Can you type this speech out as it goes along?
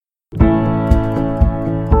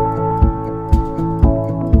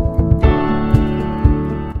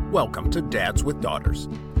Welcome to Dads with Daughters.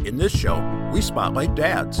 In this show, we spotlight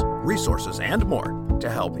dads, resources, and more to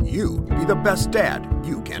help you be the best dad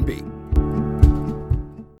you can be.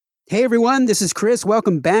 Hey everyone, this is Chris.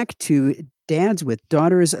 Welcome back to Dads with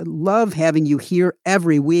Daughters. I love having you here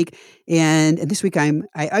every week. And this week I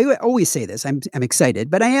always say this, I'm excited,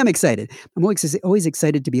 but I am excited. I'm always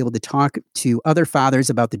excited to be able to talk to other fathers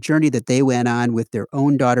about the journey that they went on with their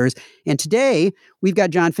own daughters. And today we've got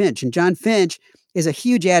John Finch. And John Finch is a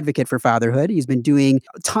huge advocate for fatherhood. He's been doing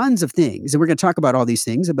tons of things. And we're going to talk about all these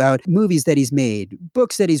things, about movies that he's made,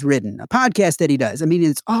 books that he's written, a podcast that he does. I mean,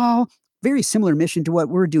 it's all very similar mission to what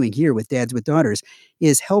we're doing here with Dads with Daughters,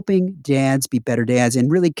 is helping dads be better dads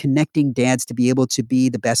and really connecting dads to be able to be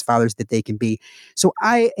the best fathers that they can be. So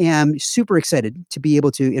I am super excited to be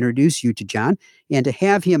able to introduce you to John and to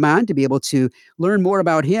have him on to be able to learn more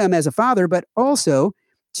about him as a father, but also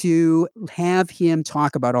to have him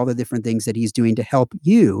talk about all the different things that he's doing to help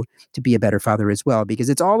you to be a better father as well, because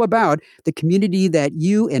it's all about the community that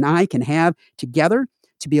you and I can have together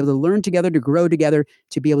to be able to learn together, to grow together,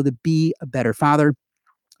 to be able to be a better father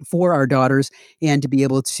for our daughters, and to be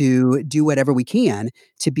able to do whatever we can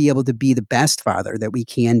to be able to be the best father that we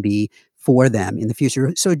can be for them in the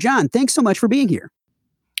future. So John, thanks so much for being here.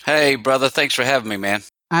 Hey, brother. Thanks for having me, man.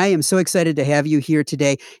 I am so excited to have you here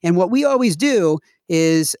today. And what we always do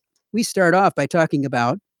is we start off by talking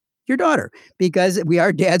about your daughter, because we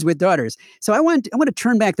are dads with daughters. So I want to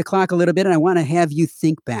turn back the clock a little bit, and I want to have you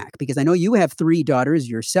think back, because I know you have 3 daughters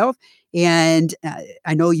yourself. And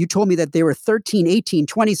I know you told me that they were 13, 18,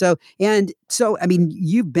 20. So, I mean,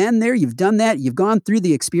 you've been there, you've done that, you've gone through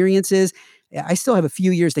the experiences. I still have a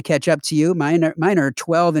few years to catch up to you. Mine are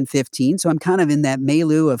 12 and 15. So I'm kind of in that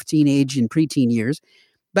milieu of teenage and preteen years.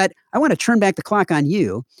 But I want to turn back the clock on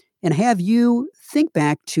you and have you think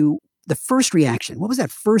back to the first reaction. What was that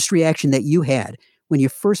first reaction that you had when you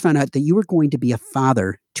first found out that you were going to be a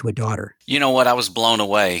father to a daughter? You know what? I was blown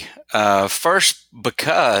away. First,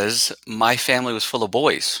 because my family was full of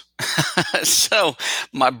boys. So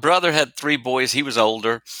my brother had 3 boys. He was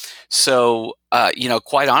older. So,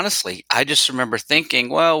 quite honestly, I just remember thinking,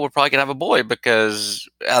 well, we're probably going to have a boy, because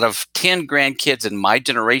out of 10 grandkids in my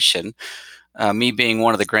generation, me being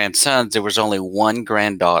one of the grandsons, there was only 1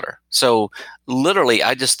 granddaughter. So literally,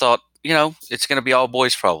 I just thought, it's going to be all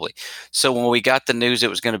boys probably. So when we got the news it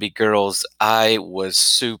was going to be girls, I was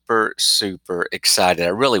super, super excited. I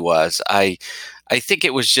really was. I think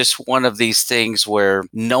it was just one of these things where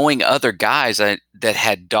knowing other guys that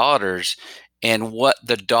had daughters and what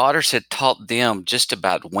the daughters had taught them just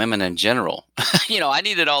about women in general. I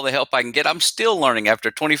needed all the help I can get. I'm still learning after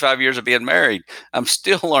 25 years of being married. I'm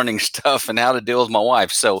still learning stuff and how to deal with my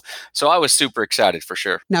wife. So I was super excited for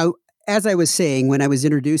sure. Now, as I was saying when I was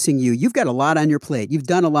introducing you, you've got a lot on your plate. You've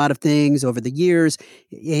done a lot of things over the years,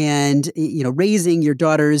 and raising your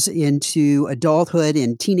daughters into adulthood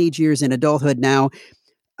and teenage years and adulthood now.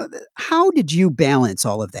 How did you balance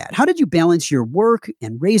all of that? How did you balance your work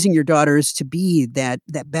and raising your daughters to be that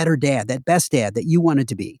better dad, that best dad that you wanted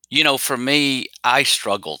to be? For me, I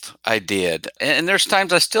struggled. I did. And there's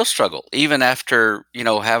times I still struggle, even after,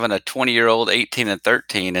 having a 20-year-old, 18 and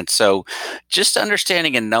 13. And so just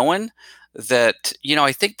understanding and knowing that,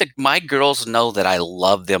 I think that my girls know that I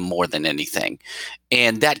love them more than anything.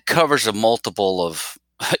 And that covers a multiple of,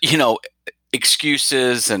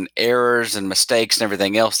 excuses and errors and mistakes and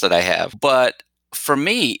everything else that I have. But for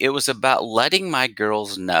me, it was about letting my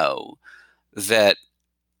girls know that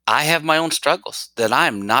I have my own struggles, that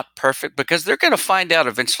I'm not perfect, because they're going to find out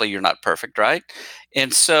eventually you're not perfect, right?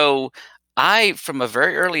 And so I, from a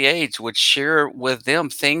very early age, would share with them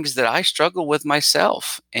things that I struggle with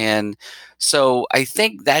myself. And so I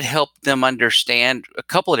think that helped them understand a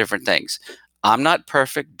couple of different things. I'm not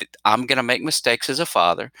perfect. I'm going to make mistakes as a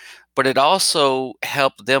father, but it also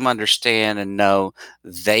helped them understand and know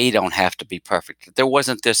they don't have to be perfect. There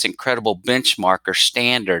wasn't this incredible benchmark or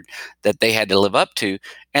standard that they had to live up to,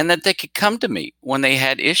 and that they could come to me when they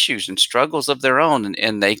had issues and struggles of their own,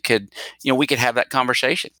 and they could, we could have that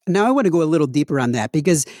conversation. Now, I want to go a little deeper on that,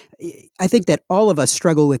 because I think that all of us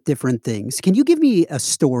struggle with different things. Can you give me a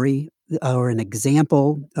story or an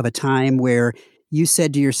example of a time where you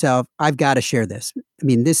said to yourself, I've got to share this? I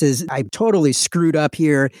mean, I'm totally screwed up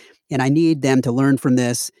here, and I need them to learn from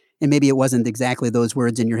this. And maybe it wasn't exactly those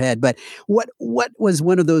words in your head, but what was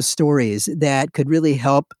one of those stories that could really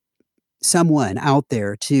help someone out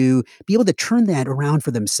there to be able to turn that around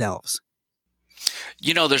for themselves?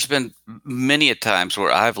 There's been many a times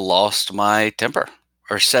where I've lost my temper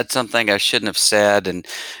or said something I shouldn't have said.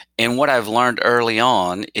 And what I've learned early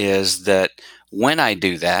on is that when I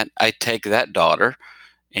do that, I take that daughter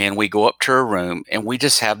and we go up to her room and we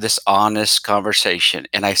just have this honest conversation.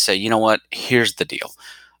 And I say, you know what? Here's the deal.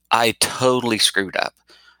 I totally screwed up.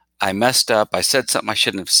 I messed up. I said something I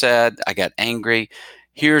shouldn't have said. I got angry.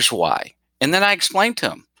 Here's why. And then I explained to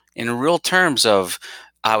him in real terms of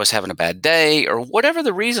I was having a bad day or whatever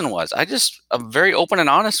the reason was. I'm very open and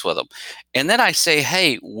honest with him. And then I say,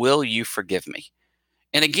 hey, will you forgive me?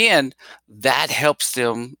 And again, that helps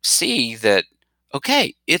them see that,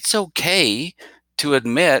 okay, it's okay to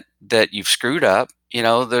admit that you've screwed up.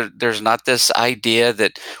 There's not this idea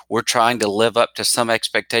that we're trying to live up to some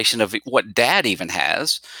expectation of what dad even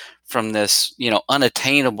has from this,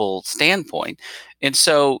 unattainable standpoint. And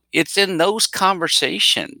so it's in those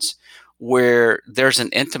conversations where there's an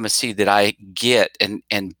intimacy that I get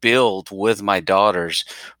and build with my daughters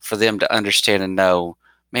for them to understand and know,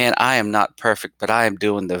 man, I am not perfect, but I am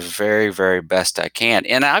doing the very, very best I can.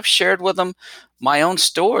 And I've shared with them my own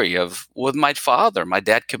story of with my father. My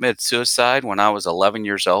dad committed suicide when I was 11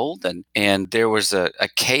 years old. And there was a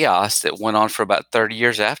chaos that went on for about 30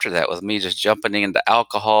 years after that with me just jumping into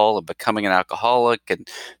alcohol and becoming an alcoholic. And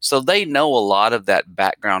so they know a lot of that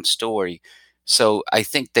background story. So I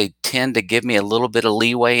think they tend to give me a little bit of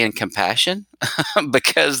leeway and compassion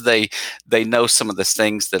because they know some of the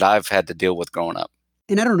things that I've had to deal with growing up.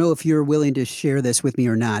 And I don't know if you're willing to share this with me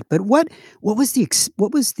or not, but what was the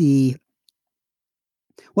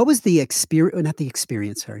experience? Not the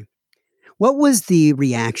experience. Sorry. What was the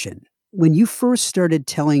reaction when you first started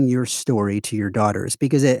telling your story to your daughters?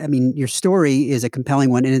 Because I mean, your story is a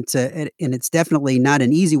compelling one, and it's definitely not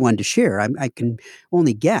an easy one to share. I can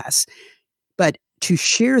only guess, but to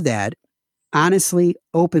share that honestly,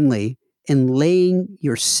 openly, and laying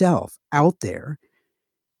yourself out there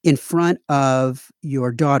in front of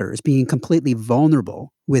your daughters, being completely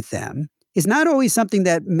vulnerable with them is not always something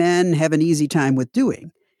that men have an easy time with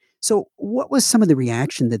doing. So, what was some of the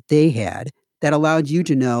reaction that they had that allowed you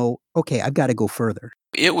to know, okay, I've got to go further?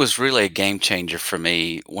 It was really a game changer for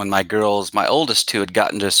me when my oldest two had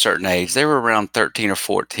gotten to a certain age. They were around 13 or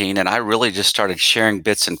 14, and I really just started sharing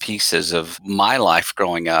bits and pieces of my life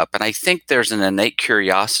growing up. And I think there's an innate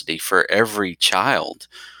curiosity for every child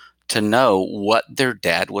to know what their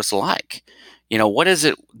dad was like. What is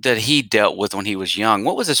it that he dealt with when he was young?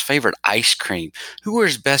 What was his favorite ice cream? Who were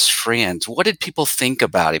his best friends? What did people think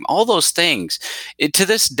about him? All those things. To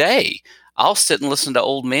this day, I'll sit and listen to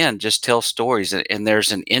old men just tell stories, and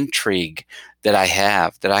there's an intrigue that I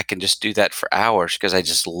have that I can just do that for hours because I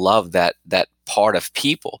just love that part of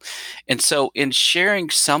people. And so in sharing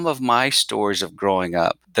some of my stories of growing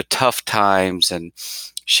up, the tough times and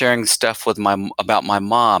sharing stuff about my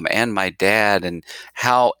mom and my dad and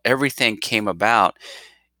how everything came about,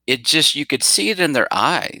 you could see it in their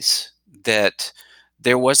eyes that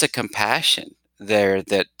there was a compassion there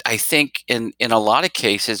that I think in a lot of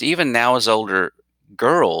cases, even now as older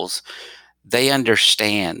girls, they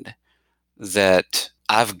understand that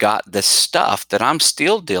I've got this stuff that I'm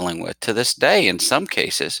still dealing with to this day in some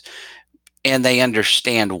cases, and they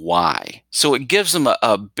understand why. So it gives them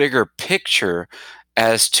a bigger picture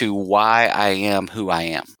as to why I am who I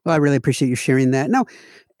am. Well, I really appreciate you sharing that. Now,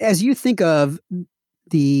 as you think of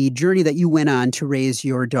the journey that you went on to raise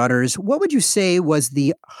your daughters, what would you say was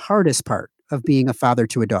the hardest part of being a father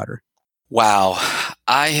to a daughter? Wow,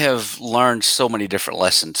 I have learned so many different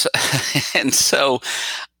lessons. And so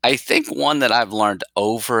I think one that I've learned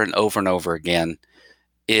over and over and over again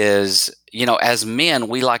is, as men,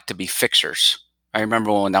 we like to be fixers. I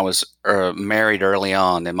remember when I was married early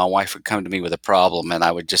on and my wife would come to me with a problem and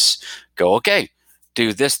I would just go, okay,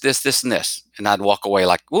 do this, this, this, and this. And I'd walk away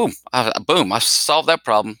like, boom, I solved that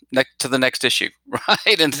problem to the next issue,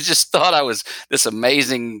 right? And just thought I was this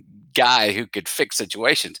amazing guy who could fix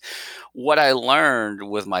situations. What I learned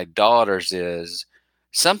with my daughters is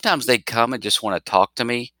sometimes they come and just want to talk to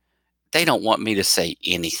me. They don't want me to say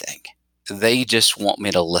anything. They just want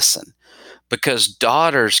me to listen because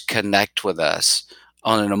daughters connect with us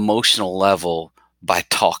on an emotional level by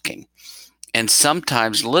talking. And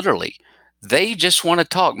sometimes literally, they just want to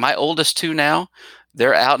talk. My oldest two now,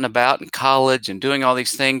 they're out and about in college and doing all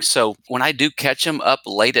these things. So when I do catch them up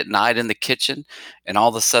late at night in the kitchen and all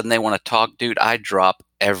of a sudden they want to talk, dude, I drop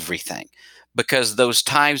everything because those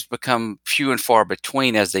times become few and far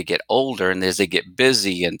between as they get older and as they get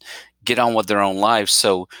busy and get on with their own lives.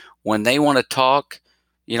 So when they want to talk,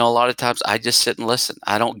 a lot of times I just sit and listen.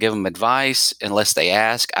 I don't give them advice unless they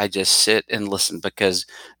ask. I just sit and listen because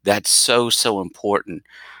that's so, so important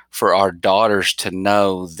for our daughters to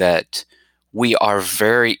know that we are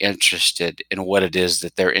very interested in what it is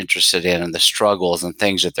that they're interested in and the struggles and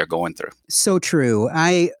things that they're going through. So true.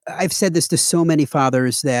 I've said this to so many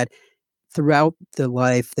fathers that throughout the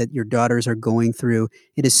life that your daughters are going through,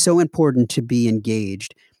 it is so important to be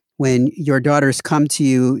engaged. When your daughters come to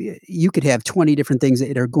you, you could have 20 different things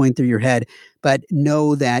that are going through your head, but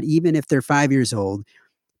know that even if they're 5 years old,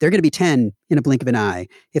 they're going to be 10 in a blink of an eye.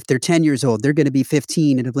 If they're 10 years old, they're going to be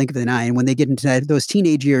 15 in a blink of an eye. And when they get into those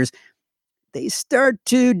teenage years, they start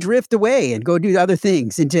to drift away and go do other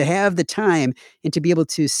things. And to have the time and to be able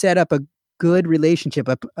to set up a good relationship,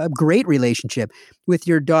 a great relationship with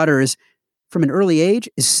your daughters from an early age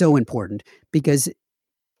is so important, because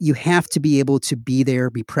you have to be able to be there,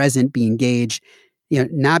 be present, be engaged,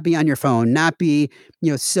 not be on your phone, not be,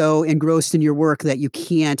 so engrossed in your work that you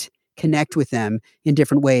can't connect with them in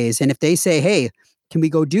different ways. And if they say, hey, can we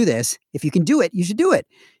go do this? If you can do it, you should do it.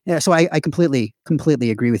 Yeah, so I completely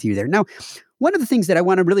agree with you there. Now, one of the things that I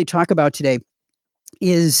want to really talk about today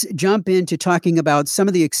is jump into talking about some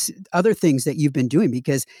of the other things that you've been doing,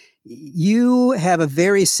 because you have a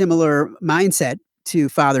very similar mindset to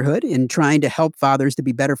fatherhood and trying to help fathers to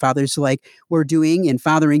be better fathers, like we're doing in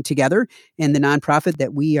Fathering Together and the nonprofit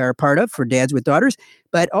that we are part of for Dads with Daughters.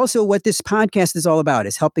 But also what this podcast is all about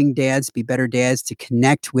is helping dads be better dads, to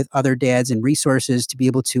connect with other dads and resources to be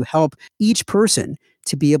able to help each person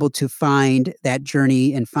to be able to find that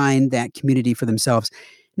journey and find that community for themselves.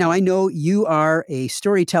 Now, I know you are a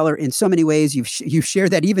storyteller in so many ways. You've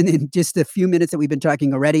shared that even in just a few minutes that we've been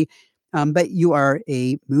talking already. But you are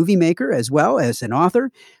a movie maker as well as an author.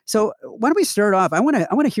 So why don't we start off? I want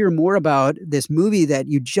to hear more about this movie that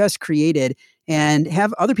you just created and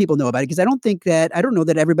have other people know about it, because I don't know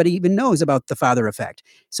that everybody even knows about The Father Effect.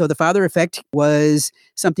 So The Father Effect was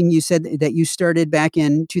something you said that you started back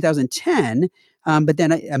in 2010. But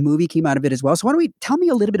then a movie came out of it as well. So why don't we tell me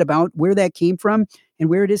a little bit about where that came from and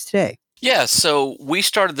where it is today? Yeah, so we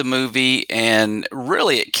started the movie, and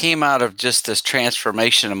really it came out of just this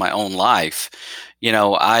transformation in my own life.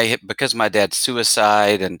 Because my dad's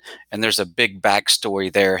suicide, and there's a big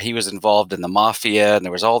backstory there. He was involved in the mafia, and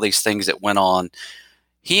there was all these things that went on.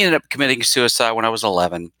 He ended up committing suicide when I was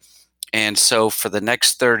 11. And so for the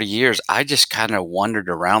next 30 years, I just kind of wandered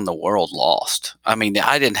around the world lost. I mean,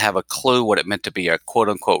 I didn't have a clue what it meant to be a quote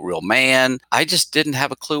unquote real man. I just didn't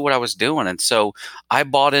have a clue what I was doing. And so I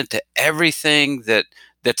bought into everything that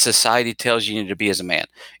society tells you need to be as a man.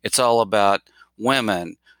 It's all about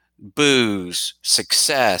women, booze,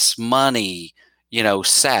 success, money,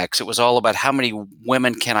 sex. It was all about how many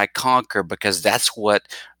women can I conquer, because that's what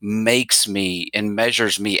makes me and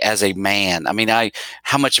measures me as a man. I mean,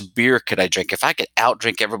 how much beer could I drink? If I could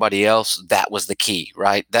outdrink everybody else, that was the key,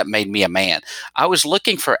 right? That made me a man. I was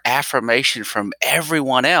looking for affirmation from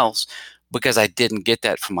everyone else because I didn't get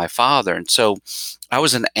that from my father. And so I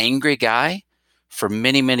was an angry guy for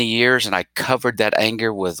many, many years, and I covered that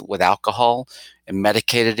anger with alcohol and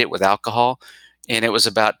medicated it with alcohol. And it was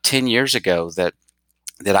about 10 years ago that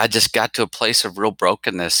I just got to a place of real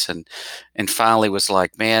brokenness, and finally was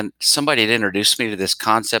like, man, somebody had introduced me to this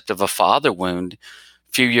concept of a father wound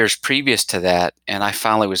a few years previous to that. And I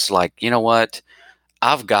finally was like, you know what?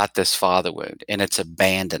 I've got this father wound, and it's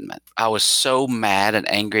abandonment. I was so mad and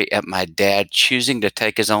angry at my dad choosing to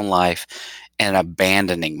take his own life and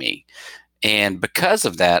abandoning me. And because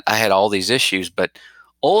of that, I had all these issues. But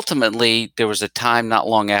ultimately, there was a time not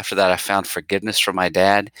long after that I found forgiveness from my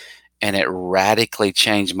dad, and it radically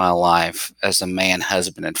changed my life as a man,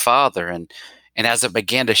 husband, and father. And as I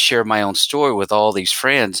began to share my own story with all these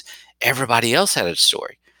friends, everybody else had a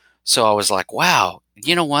story. So I was like, wow,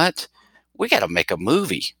 you know what? We got to make a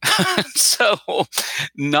movie. So,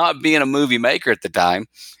 not being a movie maker at the time,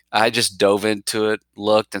 I just dove into it,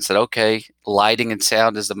 looked, and said, okay, lighting and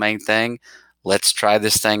sound is the main thing. Let's try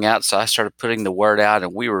this thing out. So I started putting the word out,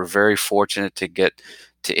 and we were very fortunate to get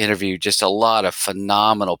to interview just a lot of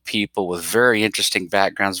phenomenal people with very interesting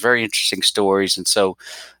backgrounds, very interesting stories. And so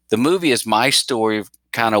the movie is my story,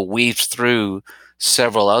 kind of weaves through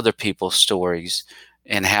several other people's stories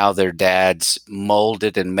and how their dads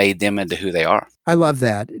molded and made them into who they are. I love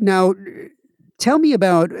that. Now, tell me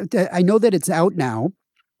about, I know that it's out now,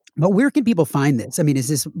 but where can people find this? I mean, is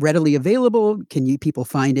this readily available? Can people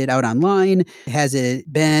find it out online? Has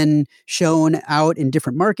it been shown out in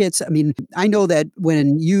different markets? I mean, I know that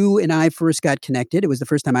when you and I first got connected, it was the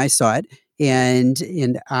first time I saw it, and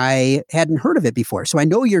I hadn't heard of it before. So I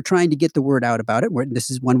know you're trying to get the word out about it.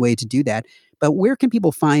 This is one way to do that. But where can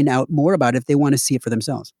people find out more about it if they want to see it for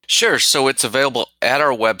themselves? Sure. So it's available at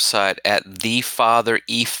our website at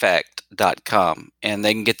thefathereffect.com, and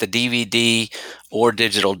they can get the DVD or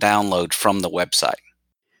digital download from the website.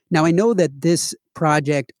 Now, I know that this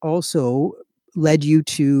project also led you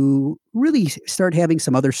to really start having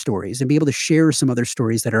some other stories and be able to share some other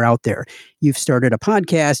stories that are out there. You've started a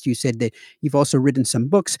podcast. You said that you've also written some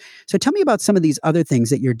books. So tell me about some of these other things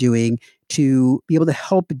that you're doing to be able to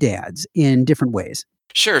help dads in different ways.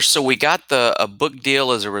 Sure. So we got the a book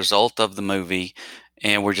deal as a result of the movie,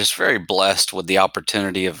 and we're just very blessed with the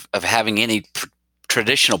opportunity of having any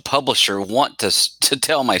traditional publisher want to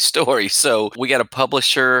tell my story. So we got a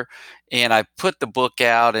publisher, and I put the book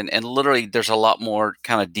out, and literally there's a lot more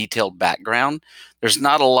kind of detailed background. There's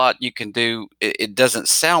not a lot you can do. It doesn't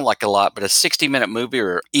sound like a lot, but a 60-minute movie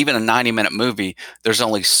or even a 90-minute movie, there's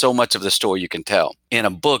only so much of the story you can tell. In a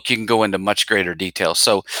book, you can go into much greater detail.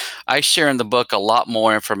 So I share in the book a lot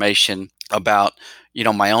more information about,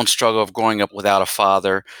 my own struggle of growing up without a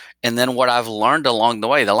father, and then what I've learned along the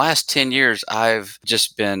way. The last 10 years, I've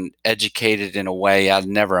just been educated in a way I've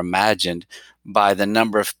never imagined by the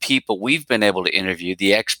number of people we've been able to interview,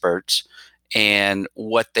 the experts, and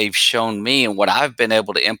what they've shown me and what I've been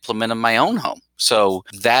able to implement in my own home. So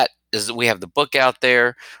that is, we have the book out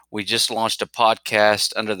there. We just launched a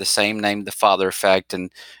podcast under the same name, The Father Effect, and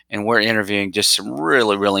we're interviewing just some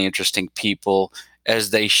really, really interesting people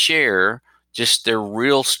as they share just their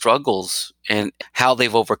real struggles and how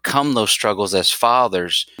they've overcome those struggles as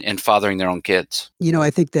fathers and fathering their own kids. I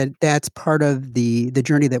think that that's part of the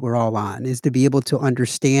journey that we're all on, is to be able to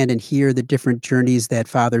understand and hear the different journeys that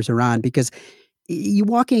fathers are on. Because you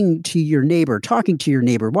walking to your neighbor, talking to your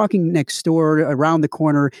neighbor, walking next door, around the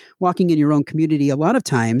corner, walking in your own community, a lot of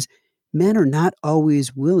times men are not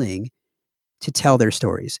always willing to tell their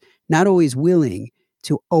stories, not always willing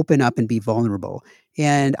to open up and be vulnerable.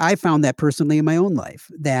 And I found that personally in my own life,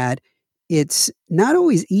 that it's not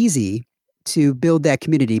always easy to build that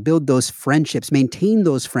community, build those friendships, maintain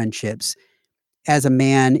those friendships as a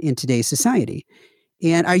man in today's society.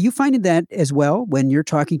 And are you finding that as well when you're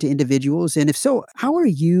talking to individuals? And if so, how are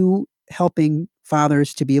you helping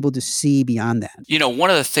fathers to be able to see beyond that? One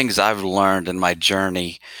of the things I've learned in my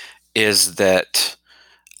journey is that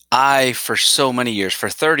I, for so many years, for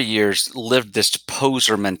 30 years, lived this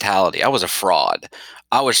poser mentality. I was a fraud.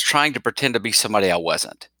 I was trying to pretend to be somebody I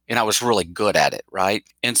wasn't. And I was really good at it, right?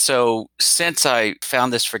 And so since I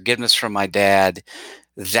found this forgiveness from my dad,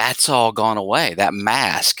 that's all gone away. That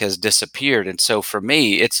mask has disappeared. And so for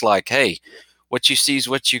me, it's like, hey, what you see is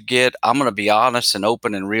what you get. I'm going to be honest and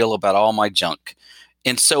open and real about all my junk.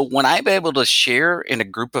 And so when I'm able to share in a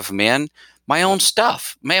group of men my own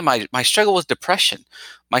stuff, man, my struggle with depression,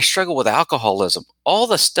 my struggle with alcoholism, all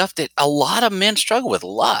the stuff that a lot of men struggle with,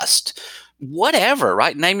 lust, whatever,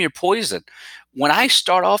 right? Name your poison. When I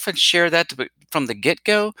start off and share that from the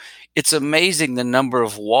get-go, it's amazing the number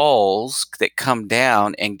of walls that come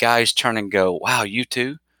down and guys turn and go, wow, you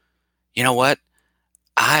too? You know what?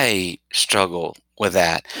 I struggle with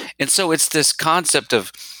that. And so it's this concept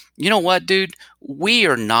of, you know what, dude, we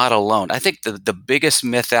are not alone. I think the biggest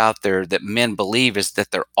myth out there that men believe is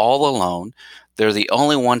that they're all alone. They're the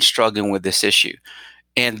only ones struggling with this issue.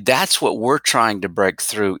 And that's what we're trying to break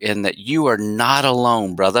through, in that you are not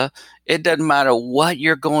alone, brother. It doesn't matter what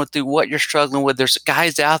you're going through, what you're struggling with. There's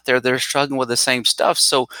guys out there that are struggling with the same stuff.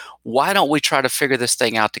 So why don't we try to figure this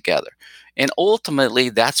thing out together? And ultimately,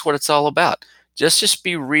 that's what it's all about. Just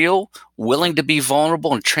be real, willing to be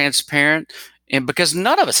vulnerable and transparent. And because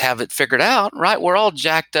none of us have it figured out, right? We're all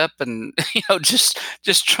jacked up and just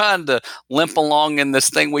trying to limp along in this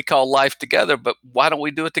thing we call life together. But why don't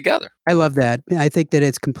we do it together? I love that. I think that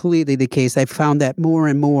it's completely the case. I've found that more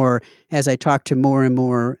and more as I talk to more and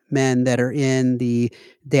more men that are in the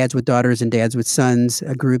Dads with Daughters and Dads with Sons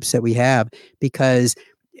groups that we have, because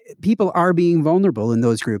people are being vulnerable in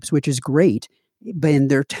those groups, which is great. But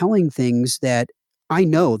they're telling things that I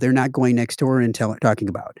know they're not going next door and talking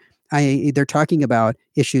about. They're talking about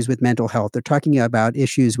issues with mental health. They're talking about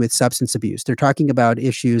issues with substance abuse. They're talking about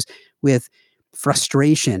issues with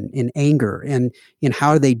frustration and anger, and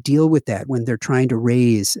how they deal with that when they're trying to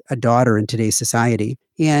raise a daughter in today's society.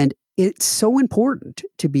 And it's so important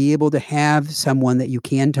to be able to have someone that you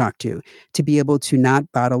can talk to be able to not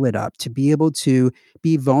bottle it up, to be able to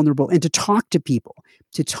be vulnerable and to talk to people,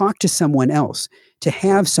 to talk to someone else, to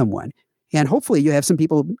have someone. And hopefully you have some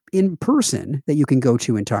people in person that you can go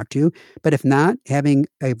to and talk to. But if not, having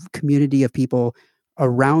a community of people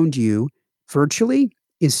around you virtually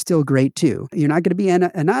is still great too. You're not going to be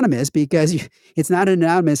anonymous, because it's not an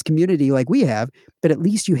anonymous community like we have, but at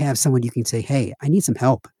least you have someone you can say, hey, I need some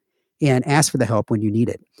help, and ask for the help when you need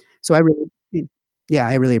it. So I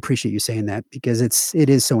really appreciate you saying that, because it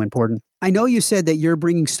is so important. I know you said that you're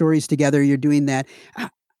bringing stories together. You're doing that.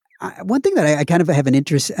 One thing that I kind of have an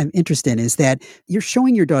interest in is that you're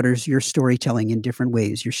showing your daughters your storytelling in different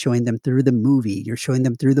ways. You're showing them through the movie. You're showing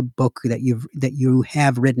them through the book that you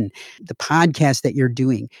have written, the podcast that you're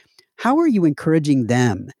doing. How are you encouraging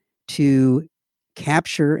them to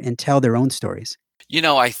capture and tell their own stories?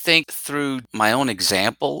 I think through my own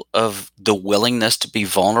example of the willingness to be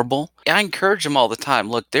vulnerable, I encourage them all the time.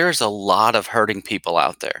 Look, there's a lot of hurting people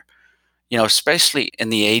out there, especially in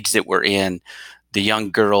the age that we're in, the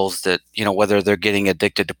young girls that, whether they're getting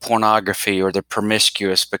addicted to pornography or they're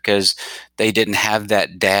promiscuous because they didn't have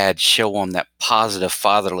that dad show them that positive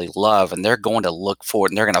fatherly love, and they're going to look for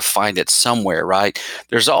it and they're going to find it somewhere, right?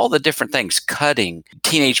 There's all the different things, cutting,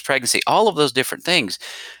 teenage pregnancy, all of those different things.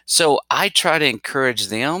 So I try to encourage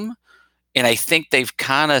them. And I think they've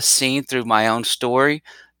kind of seen through my own story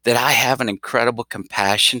that I have an incredible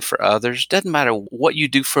compassion for others. Doesn't matter what you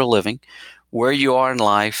do for a living, where you are in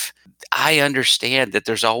life. I understand that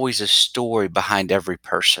there's always a story behind every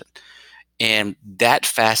person. And that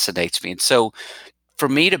fascinates me. And so for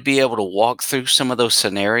me to be able to walk through some of those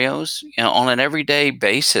scenarios, on an everyday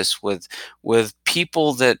basis with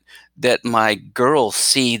people that my girls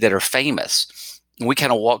see that are famous, we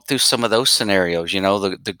kind of walk through some of those scenarios,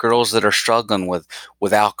 the girls that are struggling with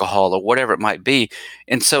alcohol or whatever it might be.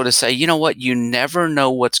 And so to say, you know what, you never know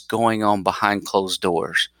what's going on behind closed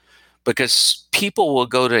doors, because people will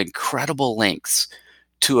go to incredible lengths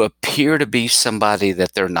to appear to be somebody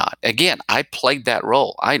that they're not. Again, I played that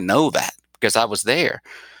role. I know that because I was there.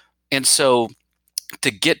 And so to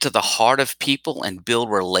get to the heart of people and build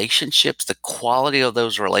relationships, the quality of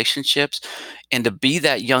those relationships, and to be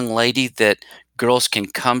that young lady that girls can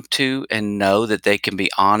come to and know that they can be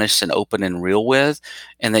honest and open and real with,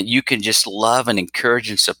 and that you can just love and encourage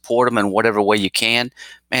and support them in whatever way you can,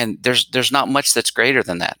 man, there's not much that's greater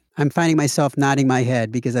than that. I'm finding myself nodding my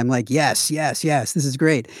head because I'm like, yes, yes, yes, this is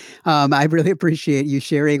great. I really appreciate you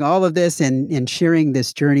sharing all of this and sharing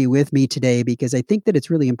this journey with me today, because I think that it's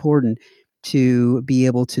really important to be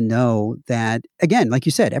able to know that, again, like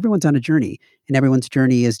you said, everyone's on a journey and everyone's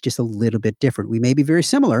journey is just a little bit different. We may be very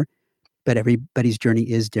similar, but everybody's journey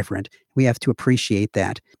is different. We have to appreciate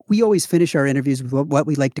that. We always finish our interviews with what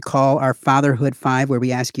we like to call our Fatherhood Five, where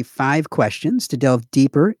we ask you 5 questions to delve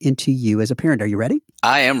deeper into you as a parent. Are you ready?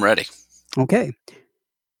 I am ready. Okay.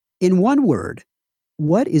 In one word,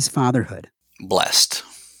 what is fatherhood? Blessed.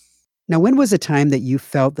 Now, when was a time that you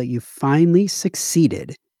felt that you finally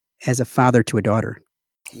succeeded as a father to a daughter?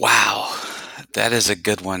 Wow, that is a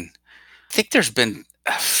good one. I think there's been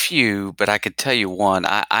a few, but I could tell you one.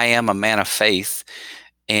 I am a man of faith.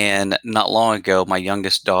 And not long ago, my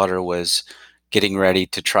youngest daughter was getting ready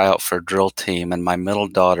to try out for a drill team. And my middle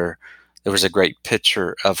daughter, there was a great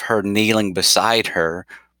picture of her kneeling beside her,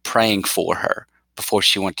 praying for her before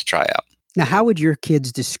she went to try out. Now, how would your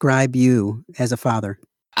kids describe you as a father?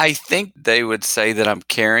 I think they would say that I'm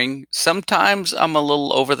caring. Sometimes I'm a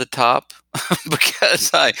little over the top because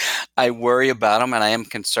I worry about them and I am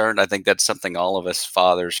concerned. I think that's something all of us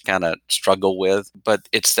fathers kind of struggle with. But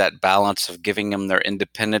it's that balance of giving them their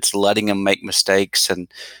independence, letting them make mistakes,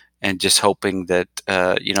 and just hoping that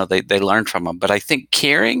they learn from them. But I think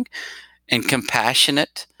caring and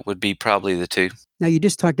compassionate would be probably the two. Now, you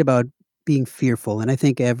just talked about being fearful, and I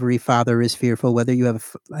think every father is fearful, whether you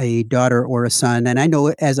have a daughter or a son. And I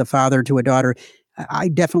know as a father to a daughter, I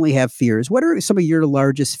definitely have fears. What are some of your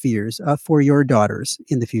largest fears for your daughters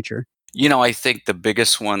in the future? I think the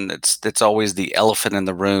biggest one that's always the elephant in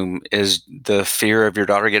the room is the fear of your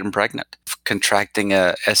daughter getting pregnant, contracting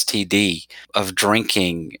a STD, of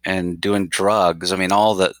drinking and doing drugs. I mean,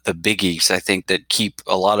 all the biggies, I think, that keep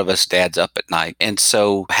a lot of us dads up at night. And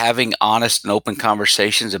so having honest and open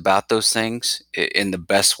conversations about those things in the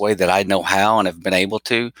best way that I know how and have been able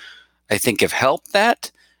to, I think have helped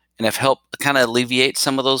that and have helped kind of alleviate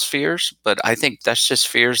some of those fears. But I think that's just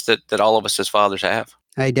fears that all of us as fathers have.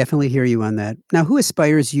 I definitely hear you on that. Now, who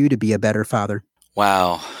aspires you to be a better father?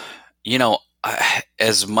 Wow.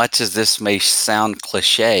 As much as this may sound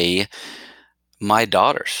cliche, my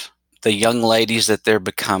daughters, the young ladies that they're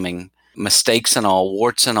becoming, mistakes and all,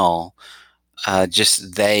 warts and all,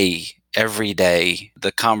 every day,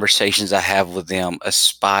 the conversations I have with them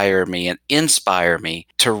aspire me and inspire me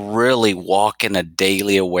to really walk in a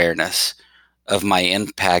daily awareness of my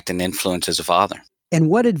impact and influence as a father. And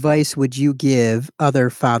what advice would you give other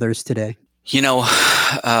fathers today?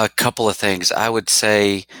 A couple of things. I would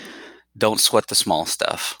say don't sweat the small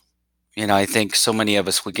stuff. I think so many of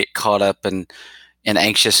us would get caught up and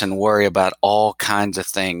anxious and worry about all kinds of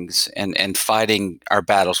things and fighting our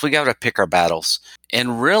battles. We got to pick our battles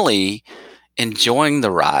and really enjoying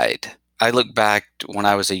the ride. I look back when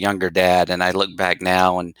I was a younger dad, and I look back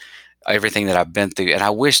now and everything that I've been through, and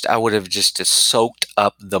I wished I would have just soaked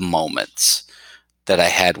up the moments that I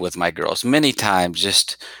had with my girls. Many times,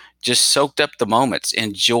 just soaked up the moments,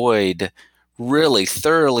 enjoyed, really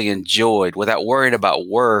thoroughly enjoyed, without worrying about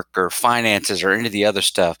work or finances or any of the other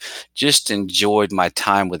stuff. Just enjoyed my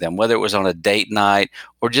time with them, whether it was on a date night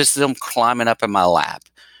or just them climbing up in my lap.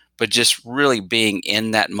 But just really being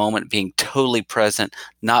in that moment, being totally present,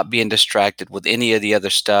 not being distracted with any of the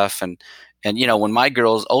other stuff. And when my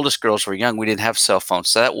oldest girls were young, we didn't have cell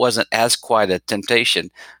phones, so that wasn't as quite a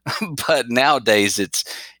temptation. But nowadays, it's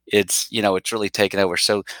really taken over.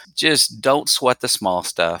 So just don't sweat the small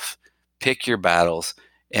stuff. Pick your battles,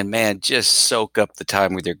 and man, just soak up the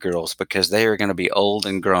time with your girls, because they are going to be old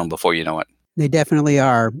and grown before you know it. They definitely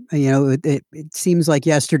are. It seems like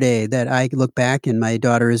yesterday that I look back and my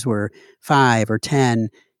daughters were 5 or 10.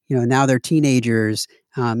 Now they're teenagers.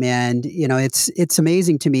 And it's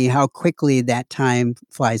amazing to me how quickly that time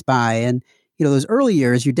flies by. And, those early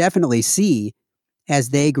years, you definitely see as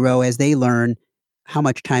they grow, as they learn how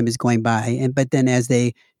much time is going by. But then as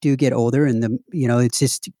they do get older and it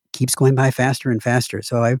just keeps going by faster and faster.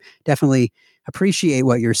 So I definitely appreciate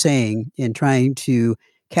what you're saying in trying to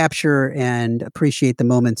capture and appreciate the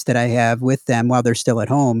moments that I have with them while they're still at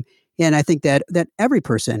home. And I think that every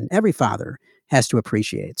person, every father has to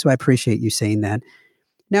appreciate. So I appreciate you saying that.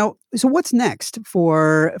 Now, so what's next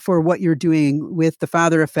for what you're doing with the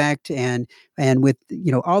Father Effect and with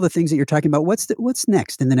all the things that you're talking about? What's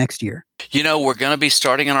next in the next year? We're going to be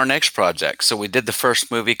starting on our next project. So we did the first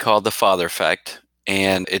movie called The Father Effect,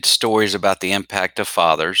 and it's stories about the impact of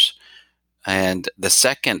fathers. And the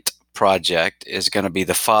second project is going to be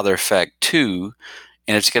The Father Effect 2,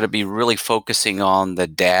 and it's going to be really focusing on the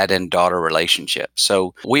dad and daughter relationship.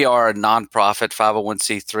 So we are a nonprofit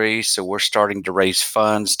 501c3, so we're starting to raise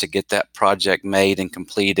funds to get that project made and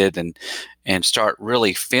completed and start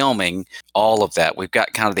really filming all of that. We've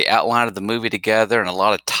got kind of the outline of the movie together and a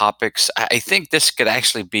lot of topics. I think this could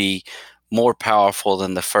actually be more powerful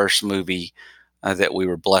than the first movie that we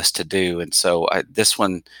were blessed to do. And so this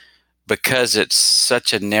one, because it's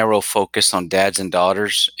such a narrow focus on dads and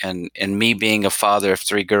daughters, and me being a father of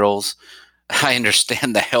 3 girls, I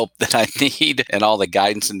understand the help that I need and all the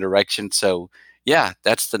guidance and direction. So yeah,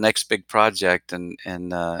 that's the next big project, and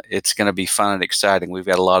it's going to be fun and exciting. We've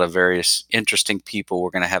got a lot of various interesting people we're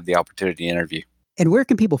going to have the opportunity to interview. And where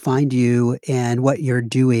can people find you and what you're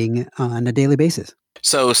doing on a daily basis?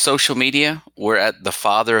 So social media, we're at The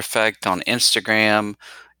Father Effect on Instagram,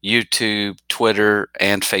 YouTube, Twitter,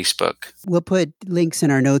 and Facebook. We'll put links in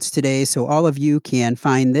our notes today so all of you can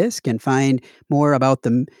find more about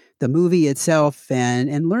the movie itself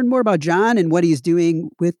and learn more about John and what he's doing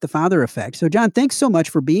with the Father Effect. So John, thanks so much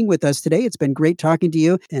for being with us today. It's been great talking to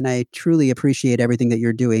you, and I truly appreciate everything that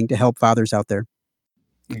you're doing to help fathers out there.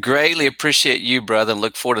 Greatly appreciate you, brother, and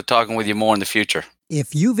look forward to talking with you more in the future.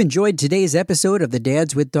 If you've enjoyed today's episode of the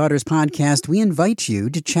Dads with Daughters podcast, we invite you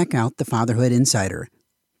to check out the Fatherhood Insider.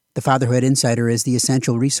 The Fatherhood Insider is the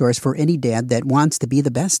essential resource for any dad that wants to be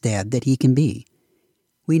the best dad that he can be.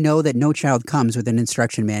 We know that no child comes with an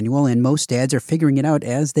instruction manual, and most dads are figuring it out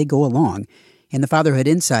as they go along. And the Fatherhood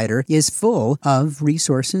Insider is full of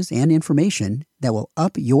resources and information that will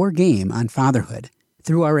up your game on fatherhood.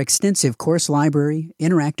 Through our extensive course library,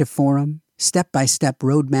 interactive forum, step-by-step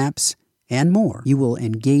roadmaps, and more, you will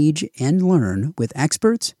engage and learn with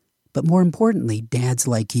experts, but more importantly, dads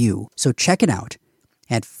like you. So check it out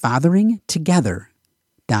at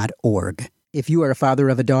fatheringtogether.org. If you are a father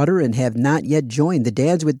of a daughter and have not yet joined the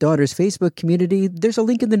Dads with Daughters Facebook community, there's a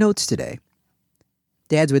link in the notes today.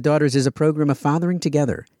 Dads with Daughters is a program of Fathering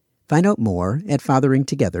Together. Find out more at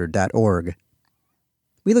fatheringtogether.org.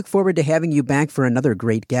 We look forward to having you back for another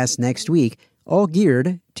great guest next week, all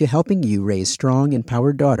geared to helping you raise strong,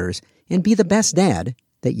 empowered daughters and be the best dad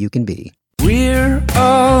that you can be. We're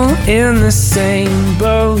all in the same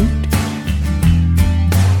boat,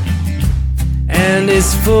 and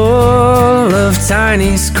it's full of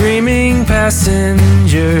tiny screaming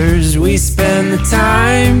passengers. We spend the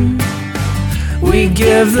time, we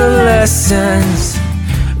give the lessons,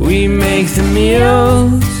 we make the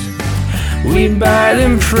meals, we buy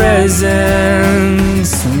them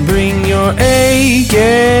presents. Bring your A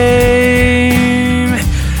game,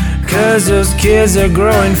 'cause those kids are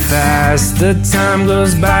growing fast. The time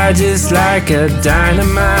goes by just like a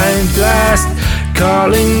dynamite blast.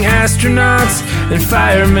 Calling astronauts and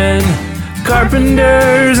firemen,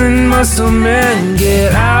 carpenters and muscle men.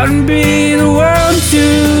 Get out and be the world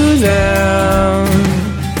to them.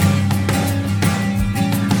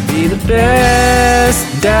 Be the best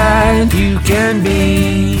dad you can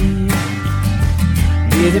be.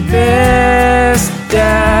 the best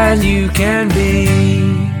dad you can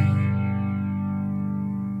be.